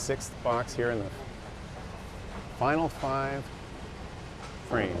in the 6th box here in the final 5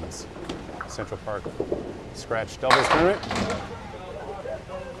 frames. Central Park Scratch Doubles Tournament.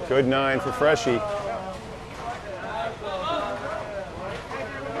 Good 9 for Freshie.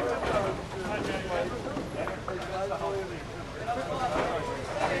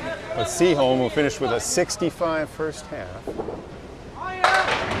 But Seaholm will finish with a 65 first half.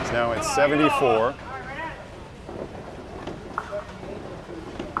 He's now at 74.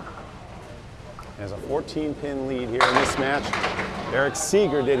 Has a 14-pin lead here in this match. Eric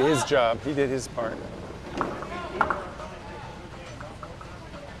Seagar did his job. He did his part.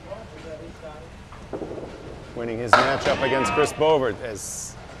 Winning his matchup against Chris Boivert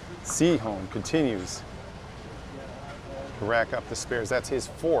as Seaholm continues to rack up the spares. That's his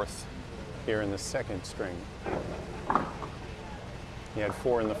 4th here in the 2nd string. He had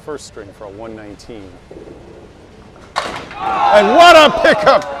 4 in the 1st string for a 119. And what a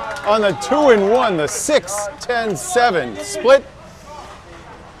pickup on the 2-in-1, the 6-10-7 split.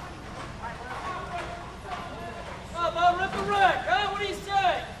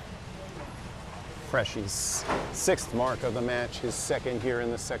 Freshie's 6th mark of the match, his 2nd here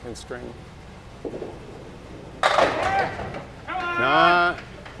in the 2nd string.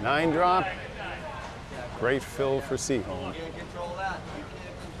 9 drop. Great fill for Seaholm. You can't control that. You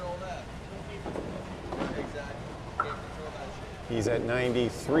can't control that. Exactly. You can't control that shit. He's at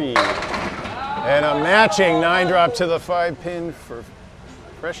 93. And a matching 9 drop to the 5-pin for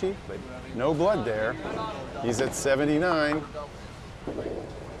Freshie, but no blood there. He's at 79.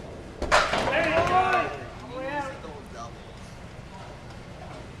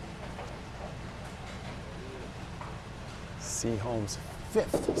 Seaholm's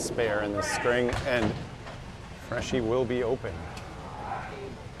 5th spare in the string, and Freshie will be open.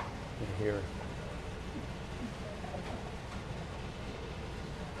 Here.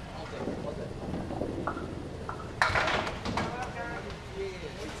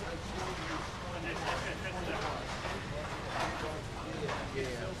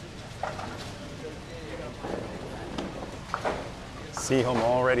 Seaholm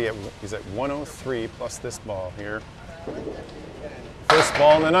already he's at 103 plus this ball here. First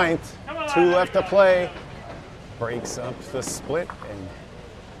ball in the 9th, 2 left to play. Breaks up the split and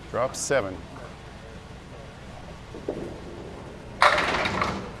drops 7.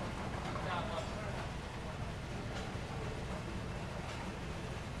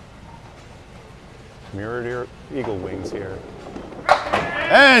 Mirrored eagle wings here.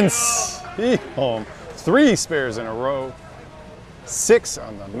 And Seaholm, 3 spares in a row. 6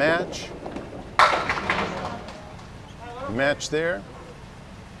 on the match. Match there.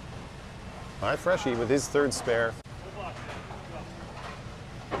 By Freshie with his 3rd spare.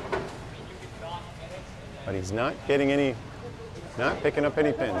 But he's not getting any, not picking up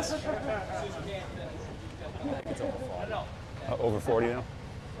any pins. Over 40 now.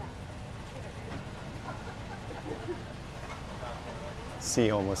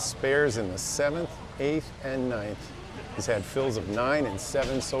 Seaholm with spares in the 7th, 8th, and 9th. He's had fills of 9 and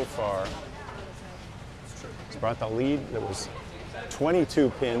 7 so far. He's brought the lead. There was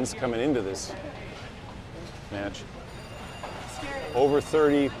 22 pins coming into this match. Over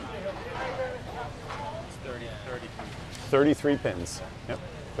 30. 33 pins. Yep,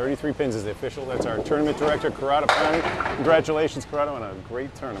 33 pins is the official. That's our tournament director, Corrado County. Congratulations, Corrado, on a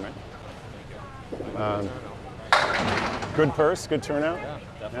great tournament. Good purse, good turnout. Yeah,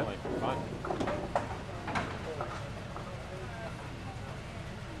 definitely. Yeah. Fun.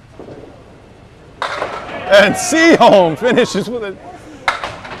 And Seaholm finishes with a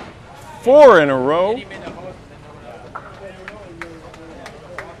 4 in a row.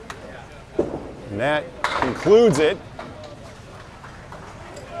 And that concludes it.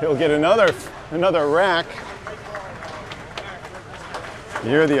 He'll get another rack. You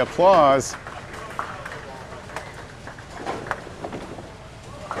hear the applause.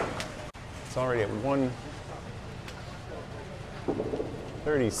 It's already at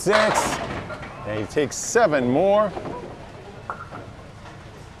 136. And he takes 7 more.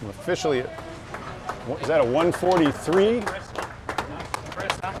 I'm officially at, is that a 143?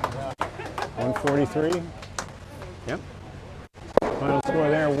 143. Yep. Final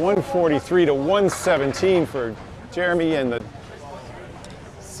score there, 143 to 117 for Jeremy, and the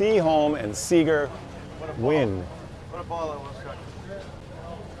Seaholm and Seagar win. What a ball that was.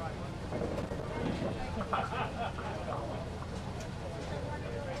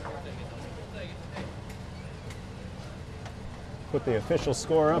 Put the official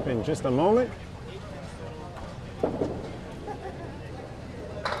score up in just a moment. A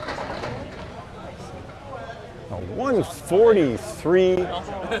 143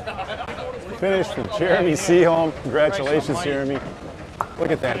 finish for Jeremy Seaholm. Congratulations, Jeremy.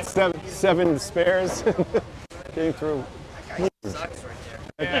 Look at that, seven spares. Came through.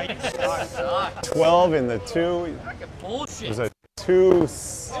 12 in the 2. There's a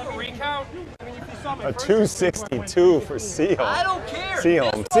 262 for Seaholm. I don't care.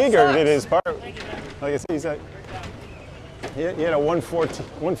 Seaholm. Seagar did his part. Like I said, he had a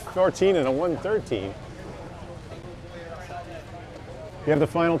 114 and a 113. You have the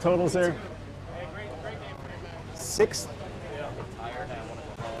final totals there? 6.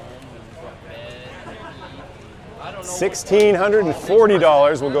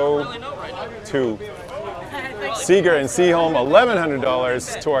 $1,640 will go to Seagar and Seaholm.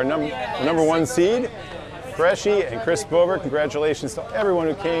 $1,100 to our number 1 seed, Freshie and Chris Boivert. Congratulations to everyone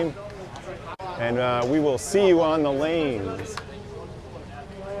who came, and we will see you on the lanes.